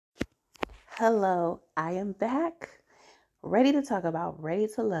Hello, I am back, ready to talk about Ready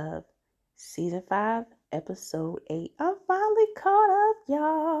to Love, Season 5, Episode 8. I'm finally caught up,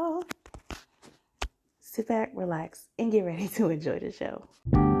 y'all. Sit back, relax, and get ready to enjoy the show.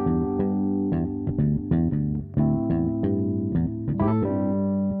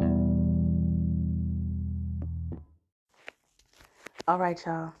 All right,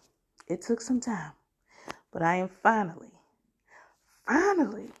 y'all. It took some time, but I am finally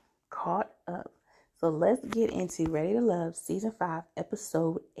caught up. So let's get into Ready to Love, Season 5,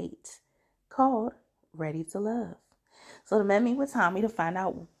 Episode 8, called Ready to Love. So they met me with Tommy to find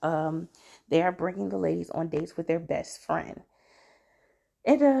out they are bringing the ladies on dates with their best friend.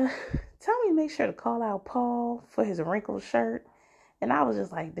 And Tommy made sure to call out Paul for his wrinkled shirt. And I was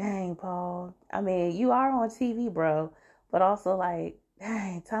just like, dang, Paul. I mean, you are on TV, bro. But also like,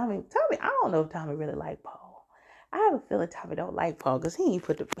 dang, Tommy, I don't know if Tommy really liked Paul. I have a feeling Tommy don't like Paul because he ain't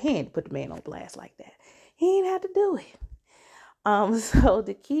put the man on blast like that. He ain't had to do it. So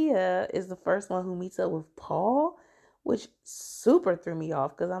Dakia is the first one who meets up with Paul, which super threw me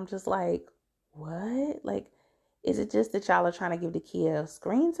off because I'm just like, what? Like, is it just that y'all are trying to give Dakia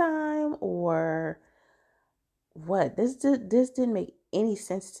screen time or what? This didn't make any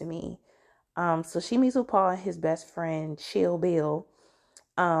sense to me. So she meets with Paul and his best friend, Chill Bill.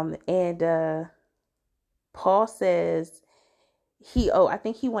 And Paul says I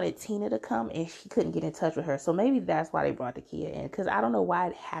think he wanted Tina to come and he couldn't get in touch with her. So maybe that's why they brought Dakia in. Because I don't know why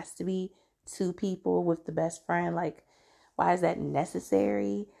it has to be two people with the best friend. Like, why is that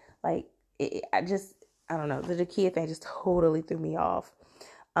necessary? Like, I don't know. The Dakia thing just totally threw me off.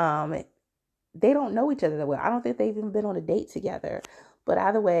 They don't know each other that well. I don't think they've even been on a date together. But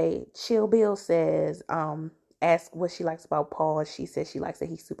either way, Chill Bill says, ask what she likes about Paul. And she says she likes that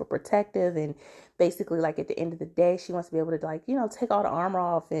he's super protective. And basically, like, at the end of the day, she wants to be able to, like, take all the armor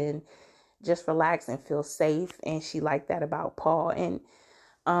off and just relax and feel safe. And she liked that about Paul. And,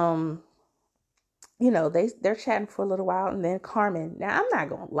 they're chatting for a little while. And then Carmen, now I'm not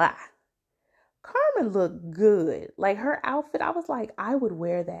going to lie. Carmen looked good. Like, her outfit, I was like, I would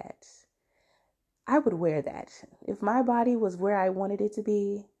wear that. I would wear that. If my body was where I wanted it to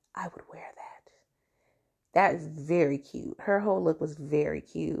be, I would wear that. That is very cute. Her whole look was very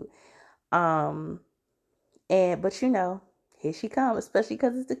cute. But here she comes, especially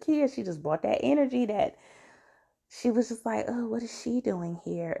because it's the kid. She just brought that energy that she was just like, oh, what is she doing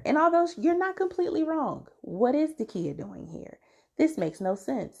here? And although you're not completely wrong, what is the kid doing here? This makes no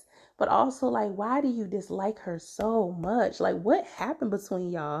sense. But also, like, why do you dislike her so much? Like, what happened between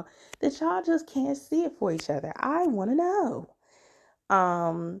y'all that y'all just can't see it for each other? I want to know.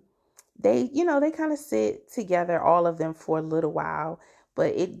 They kind of sit together, all of them, for a little while,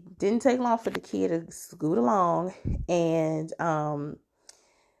 but it didn't take long for the kid to scoot along. And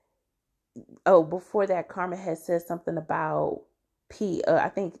before that, Carmen had said something about I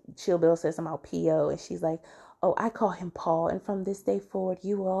think Chill Bill said something about P.O. and she's like, oh, I call him Paul, and from this day forward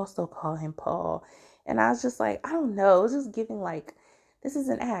you will also call him Paul. And I was just like, I don't know, it's just giving like, this is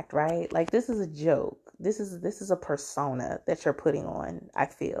an act, right? Like, this is a joke. This is a persona that you're putting on, I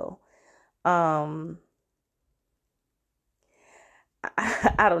feel. I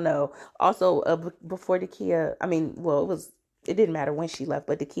don't know. Also, before Dakia, I mean, well, it didn't matter when she left,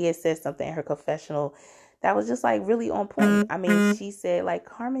 but Dakia said something in her confessional that was just like really on point. I mean, she said, like,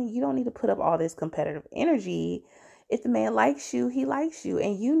 Carmen, you don't need to put up all this competitive energy. If the man likes you, he likes you,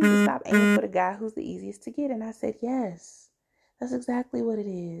 and you need to stop aiming for the guy who's the easiest to get. And I said, yes, that's exactly what it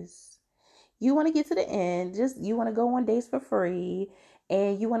is. You want to get to the end, you want to go on dates for free,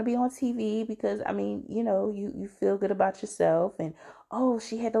 and you want to be on TV because, I mean, you feel good about yourself. And oh,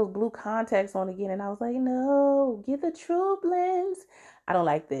 she had those blue contacts on again, and I was like, no, get the true blends. I don't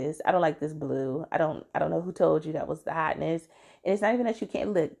like this. I don't like this blue. I don't know who told you that was the hotness. And it's not even that you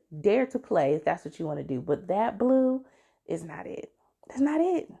can't look, dare to play if that's what you want to do, but that blue is not it. That's not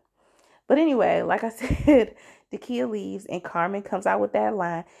it. But anyway, like I said, Dakia leaves and Carmen comes out with that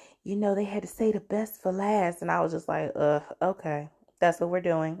line, they had to say the best for last. And I was just like, okay, that's what we're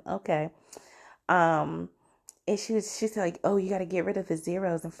doing. Okay. And she's like, oh, you got to get rid of the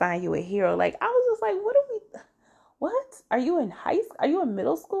zeros and find you a hero. Like, I was just like, what? Are you in high school? Are you in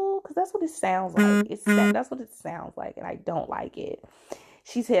middle school? Because that's what it sounds like. That's what it sounds like. And I don't like it.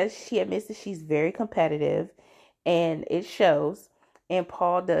 She says she admits that she's very competitive and it shows. And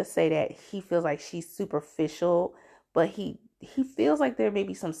Paul does say that he feels like she's superficial, but he feels like there may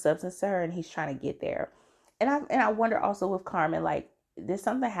be some substance to her and he's trying to get there. And I wonder also with Carmen, like, did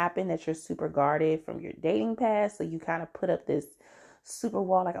something happen that you're super guarded from your dating past? So you kind of put up this super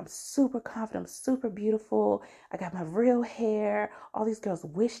wall, like I'm super confident, I'm super beautiful, I got my real hair, all these girls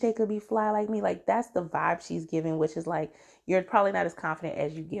wish they could be fly like me. Like that's the vibe she's giving, which is like, you're probably not as confident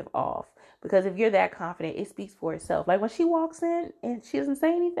as you give off. Because if you're that confident, it speaks for itself. Like when she walks in and she doesn't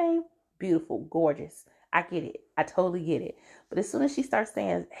say anything, beautiful, gorgeous. I get it. I totally get it. But as soon as she starts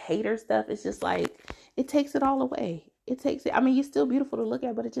saying hater stuff, it's just like, it takes it all away. It takes it. I mean, you're still beautiful to look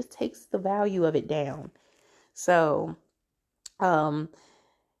at, but it just takes the value of it down. So, um,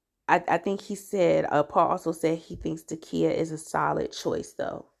 I think he said, Paul also said he thinks Takia is a solid choice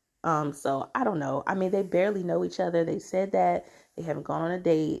though. So I don't know. I mean, they barely know each other. They said that they haven't gone on a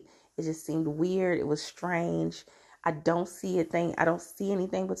date. It just seemed weird. It was strange. I don't see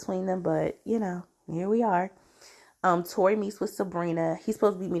anything between them, but you know, here we are. Tori meets with Sabrina. He's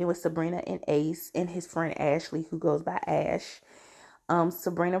supposed to be meeting with Sabrina and Ace and his friend Ashley, who goes by Ash.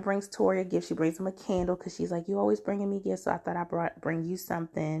 Sabrina brings Tori a gift. She brings him a candle because she's like, "You always bringing me gifts, so I thought bring you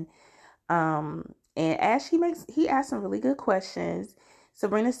something." And Ash, he asks some really good questions.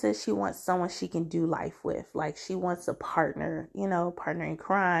 Sabrina says she wants someone she can do life with, like she wants a partner, partner in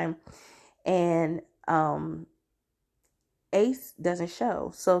crime. And Ace doesn't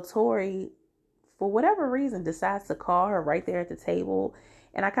show, so Tori, for whatever reason, decides to call her right there at the table.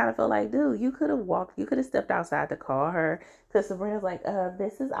 And I kind of feel like, dude, you could have stepped outside to call her. Because Sabrina's like,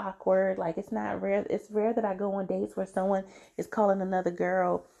 this is awkward. Like, it's not rare. It's rare that I go on dates where someone is calling another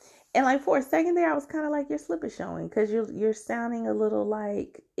girl. And like for a second there, I was kind of like, your slip is showing. Because you're sounding a little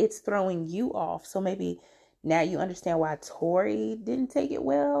like it's throwing you off. So maybe now you understand why Tori didn't take it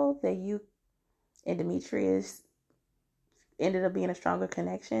well. That you and Demetrius ended up being a stronger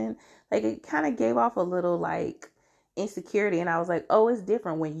connection. Like it kind of gave off a little like insecurity, and I was like, oh, it's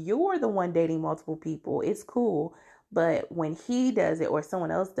different when you're the one dating multiple people. It's cool, but when he does it or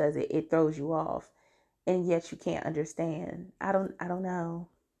someone else does it, it throws you off, and yet you can't understand. I don't know.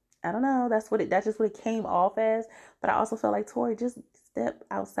 That's just what it came off as. But I also felt like, Tori, just step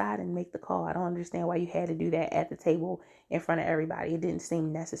outside and make the call. I don't understand why you had to do that at the table in front of everybody. It didn't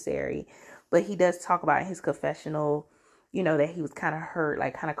seem necessary. But he does talk about in his confessional, that he was kind of hurt,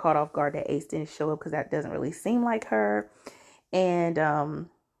 like kind of caught off guard that Ace didn't show up because that doesn't really seem like her. And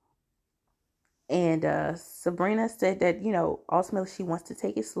Sabrina said that, ultimately she wants to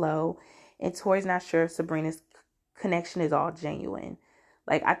take it slow. And Tori's not sure if Sabrina's connection is all genuine.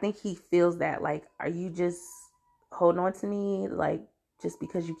 Like, I think he feels that, like, are you just holding on to me, like, just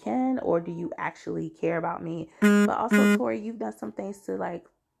because you can, or do you actually care about me? But also, Tori, you've done some things to, like,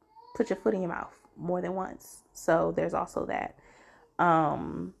 put your foot in your mouth more than once. So there's also that.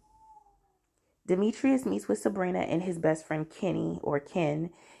 Demetrius meets with Sabrina and his best friend Kenny, or Ken,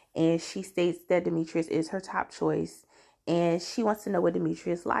 and she states that Demetrius is her top choice, and she wants to know what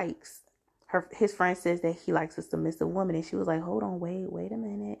Demetrius likes. His friend says that he likes a submissive woman, and she was like, hold on, wait a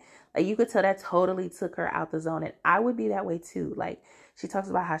minute. Like, you could tell that totally took her out the zone, and I would be that way too. Like, she talks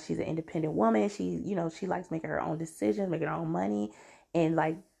about how she's an independent woman. She likes making her own decisions, making her own money, and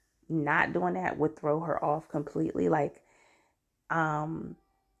like not doing that would throw her off completely. Like, and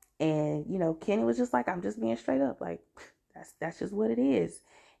Kenny was just like, I'm just being straight up. Like, that's just what it is.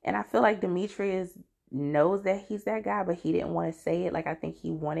 And I feel like Demetrius knows that he's that guy, but he didn't want to say it. Like, I think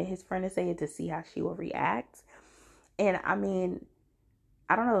he wanted his friend to say it to see how she will react. And I mean,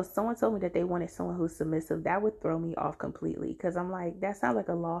 I don't know. If someone told me that they wanted someone who's submissive, that would throw me off completely. Because I'm like, that sounds like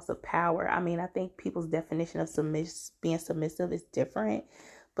a loss of power. I mean, I think people's definition of being submissive is different.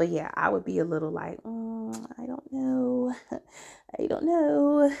 But yeah, I would be a little like, I don't know. I don't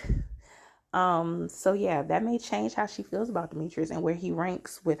know. So yeah, that may change how she feels about Demetrius and where he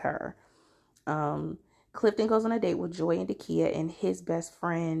ranks with her. Clifton goes on a date with Joy and Dakia and his best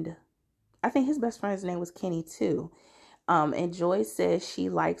friend. I think his best friend's name was Kenny too. And Joy says she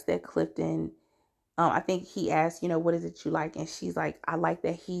likes that Clifton, I think he asked, what is it you like? And she's like, I like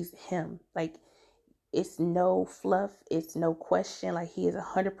that he's him. Like, it's no fluff. It's no question. Like, he is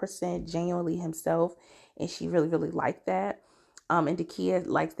 100% genuinely himself. And she really, really liked that. And Dakia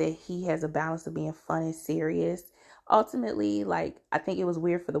likes that he has a balance of being fun and serious. Ultimately, like, I think it was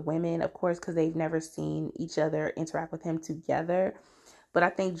weird for the women, of course, because they've never seen each other interact with him together. But I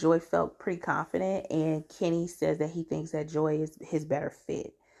think Joy felt pretty confident, and Kenny says that he thinks that Joy is his better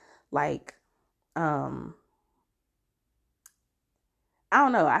fit. Like, I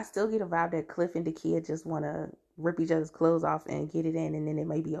don't know. I still get a vibe that Cliff and Dakia just want to rip each other's clothes off and get it in, and then it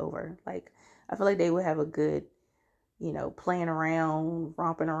may be over. Like, I feel like they would have a good, playing around,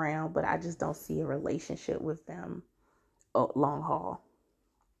 romping around, but I just don't see a relationship with them long haul.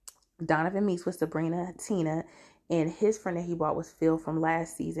 Donovan meets with Sabrina, Tina, and his friend that he bought was Phil from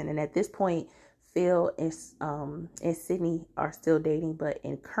last season. And at this point, Phil and Sydney are still dating, but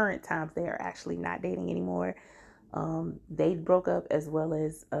in current times they are actually not dating anymore. They broke up, as well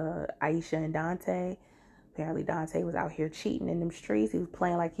as Aisha and Dante. Apparently Dante was out here cheating in them streets. He was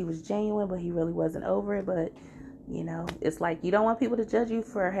playing like he was genuine, but he really wasn't over it. But it's like you don't want people to judge you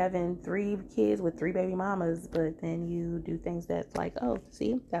for having 3 kids with 3 baby mamas, but then you do things that's like, oh,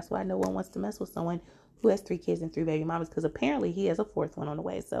 see, that's why no one wants to mess with someone who has 3 kids and 3 baby mamas, because apparently he has a 4th one on the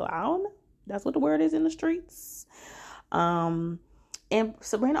way. So I don't know. That's what the word is in the streets. And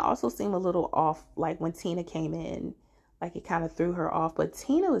Sabrina also seemed a little off, like when Tina came in, like it kind of threw her off. But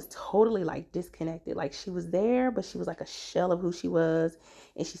Tina was totally like disconnected. Like she was there, but she was like a shell of who she was.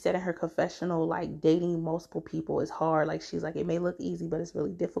 And she said in her confessional, like dating multiple people is hard. Like she's like, it may look easy, but it's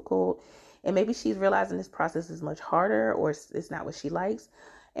really difficult. And maybe she's realizing this process is much harder, or it's not what she likes.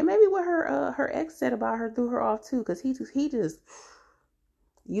 And maybe what her ex said about her threw her off too, because he just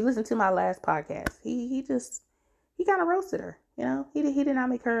you listen to my last podcast, he kind of roasted her. He did not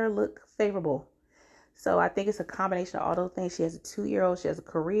make her look favorable. So I think it's a combination of all those things. She has a 2-year-old. She has a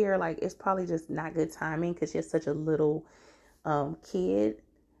career. Like it's probably just not good timing because she has such a little kid.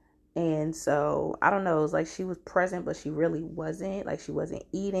 And so I don't know. It's like she was present, but she really wasn't. Like she wasn't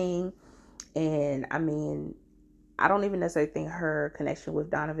eating. And I mean, I don't even necessarily think her connection with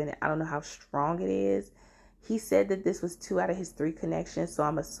Donovan, I don't know how strong it is. He said that this was 2 out of his 3 connections, so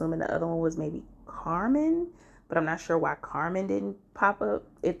I'm assuming the other one was maybe Carmen, but I'm not sure why Carmen didn't pop up,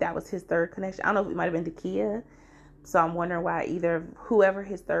 if that was his 3rd connection. I don't know if it might have been Dakia, so I'm wondering why whoever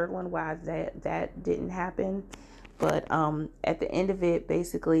his 3rd one, why that didn't happen. But at the end of it,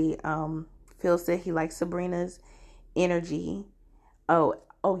 basically, Phil said he likes Sabrina's energy. Oh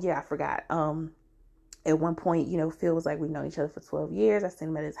yeah, I forgot. At one point, Phil was like, we've known each other for 12 years. I've seen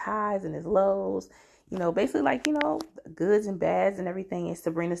him at his highs and his lows, basically like, goods and bads and everything. And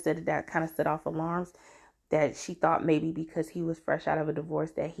Sabrina said that kind of set off alarms, that she thought maybe because he was fresh out of a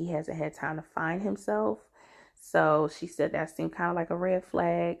divorce that he hasn't had time to find himself. So she said that seemed kind of like a red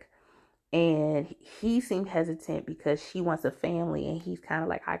flag. And he seemed hesitant because she wants a family, and he's kind of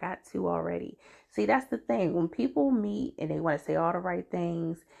like, I got 2 already. See, that's the thing. When people meet and they want to say all the right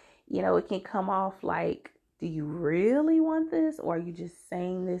things, it can come off like, do you really want this? Or are you just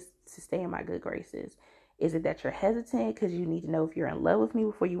saying this to stay in my good graces? Is it that you're hesitant because you need to know if you're in love with me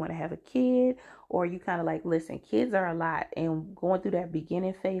before you want to have a kid? Or are you kind of like, listen, kids are a lot, and going through that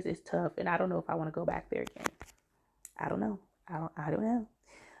beginning phase is tough, and I don't know if I want to go back there again. I don't know. I don't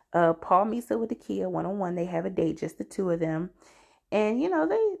know. Paul meets up with Dakia one-on-one. They have a date, just the 2 of them. And,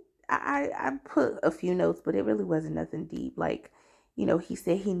 I put a few notes, but it really wasn't nothing deep. Like, he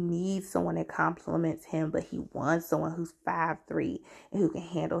said he needs someone that compliments him, but he wants someone who's 5'3" and who can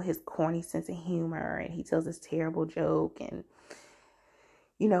handle his corny sense of humor. And he tells this terrible joke. And,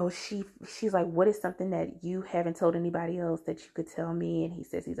 she's like, what is something that you haven't told anybody else that you could tell me? And he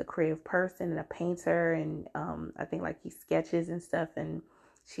says he's a creative person and a painter. And I think like he sketches and stuff. And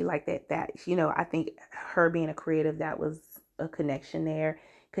she liked that, I think her being a creative, that was a connection there.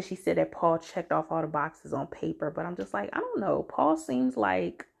 Because she said that Paul checked off all the boxes on paper. But I'm just like, I don't know. Paul seems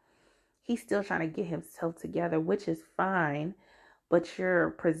like he's still trying to get himself together, which is fine. But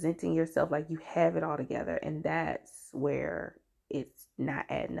you're presenting yourself like you have it all together. And that's where it's not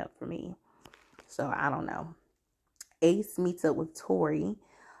adding up for me. So I don't know. Ace meets up with Tori.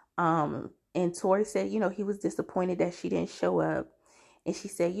 And Tori said, he was disappointed that she didn't show up. And she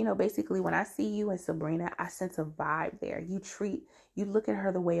said, basically when I see you and Sabrina, I sense a vibe there. You look at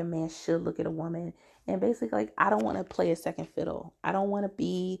her the way a man should look at a woman. And basically, like, I don't want to play a second fiddle. I don't want to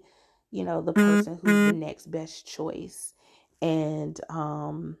be, the person who's the next best choice. And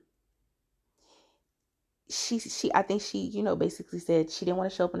I think she, basically said she didn't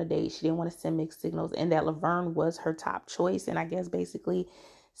want to show up on a date. She didn't want to send mixed signals, and that Laverne was her top choice. And I guess basically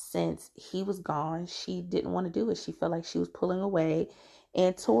since he was gone, she didn't want to do it. She felt like she was pulling away.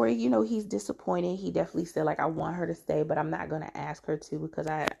 And Tori, he's disappointed. He definitely said, like, I want her to stay, but I'm not going to ask her to, because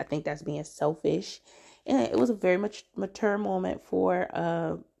I think that's being selfish. And it was a very much mature moment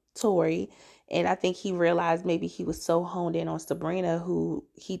for Tori. And I think he realized maybe he was so honed in on Sabrina, who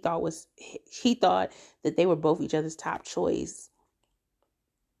he thought that they were both each other's top choice.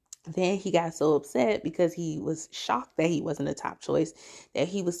 Then he got so upset because he was shocked that he wasn't a top choice, that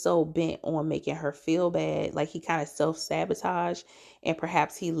he was so bent on making her feel bad. Like he kind of self-sabotaged, and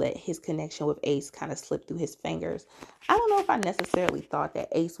perhaps he let his connection with Ace kind of slip through his fingers. I don't know if I necessarily thought that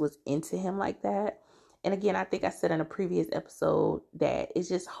Ace was into him like that. And again, I think I said in a previous episode that it's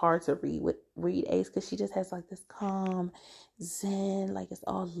just hard to read Ace, because she just has like this calm, zen, like it's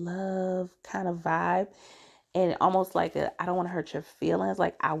all love kind of vibe. and almost like I don't want to hurt your feelings.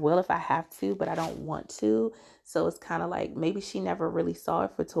 Like I will if I have to, but I don't want to. So it's kind of like maybe she never really saw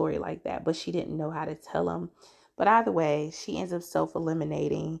it for Tori like that, but she didn't know how to tell him. But either way, she ends up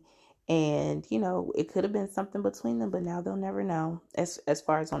self-eliminating, and it could have been something between them, but now they'll never know. As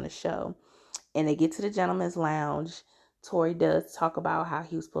far as on the show, and they get to the gentleman's lounge. Tori does talk about how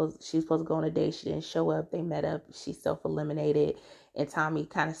she was supposed to go on a date. She didn't show up. They met up. She self-eliminated. And Tommy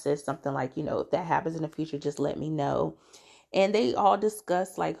kind of says something like, if that happens in the future, just let me know. And they all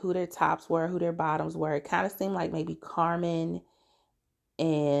discuss like who their tops were, who their bottoms were. It kind of seemed like maybe Carmen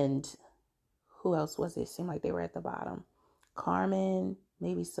and who else was it? It seemed like they were at the bottom. Carmen,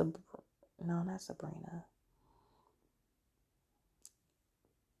 maybe no, not Sabrina.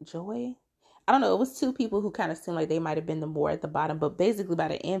 Joy? I don't know. It was two people who kind of seemed like they might have been the more at the bottom, but basically by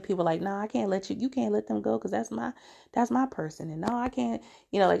the end, people were like, no, I can't let you can't let them go because that's my person. And no, I can't,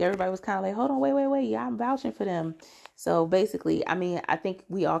 like everybody was kind of like, hold on, wait. Yeah, I'm vouching for them. So basically, I mean, I think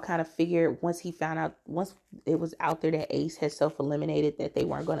we all kind of figured once it was out there that Ace had self-eliminated, that they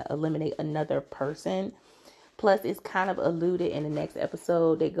weren't going to eliminate another person. Plus, it's kind of alluded in the next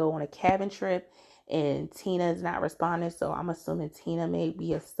episode. They go on a cabin trip and Tina is not responding. So I'm assuming Tina may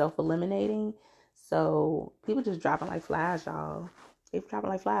be a self-eliminating. So people just dropping like flies, y'all. They're dropping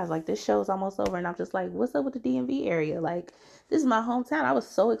like flies. Like this show's almost over and I'm just like, what's up with the DMV area? Like this is my hometown. I was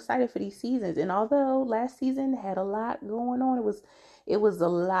so excited for these seasons. And although last season had a lot going on, it was a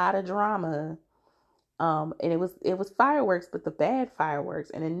lot of drama. And it was fireworks, but the bad fireworks.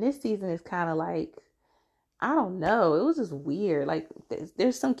 And in this season it's kind of like, I don't know. It was just weird. Like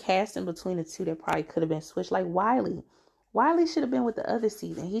there's some casting between the two that probably could have been switched. Like Wiley. Wiley should have been with the other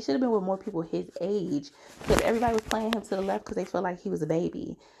season. He should have been with more people his age because everybody was playing him to the left because they felt like he was a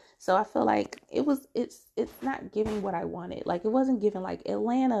baby. So I feel like it's not giving what I wanted. Like it wasn't giving like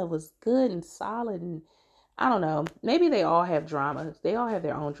Atlanta was good and solid and I don't know. Maybe they all have dramas. They all have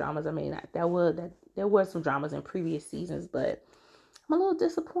their own dramas. I mean, there was some dramas in previous seasons, but I'm a little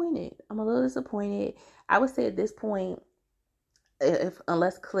disappointed. I would say at this point, if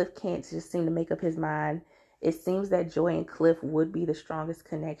unless Cliff can't just seem to make up his mind, it seems that Joy and Cliff would be the strongest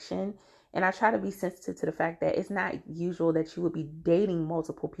connection. And I try to be sensitive to the fact that it's not usual that you would be dating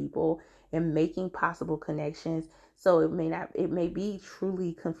multiple people and making possible connections. So it may be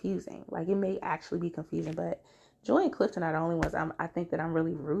truly confusing. Like it may actually be confusing, but Joy and Clifton are the only ones I think that I'm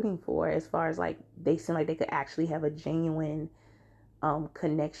really rooting for as far as like they seem like they could actually have a genuine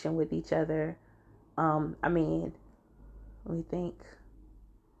connection with each other. I mean, let me think.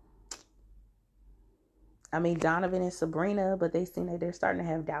 I mean, Donovan and Sabrina, but they seem like they're starting to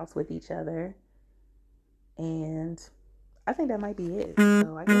have doubts with each other. And I think that might be it.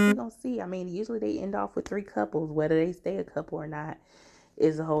 So I guess we're going to see. I mean, usually they end off with 3 couples. Whether they stay a couple or not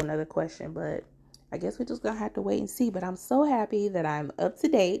is a whole nother question. But I guess we're just going to have to wait and see. But I'm so happy that I'm up to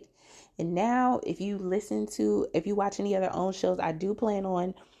date. And now, if you watch any other own shows, I do plan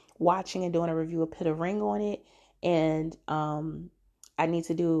on watching and doing a review of Put a Ring on it. And I need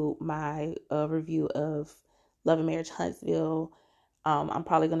to do my review of Love and Marriage Huntsville. I'm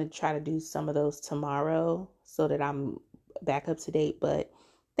probably going to try to do some of those tomorrow so that I'm back up to date. But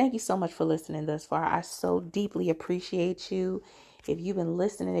thank you so much for listening thus far. I so deeply appreciate you. If you've been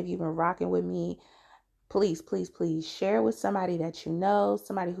listening, if you've been rocking with me, please, please, please share with somebody that you know,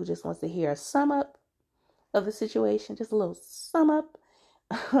 somebody who just wants to hear a sum up of the situation, just a little sum up.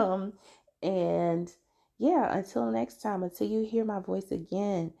 Um, and yeah, until next time, until you hear my voice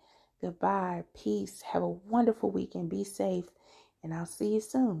again, goodbye, peace, have a wonderful weekend, be safe, and I'll see you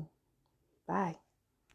soon. Bye.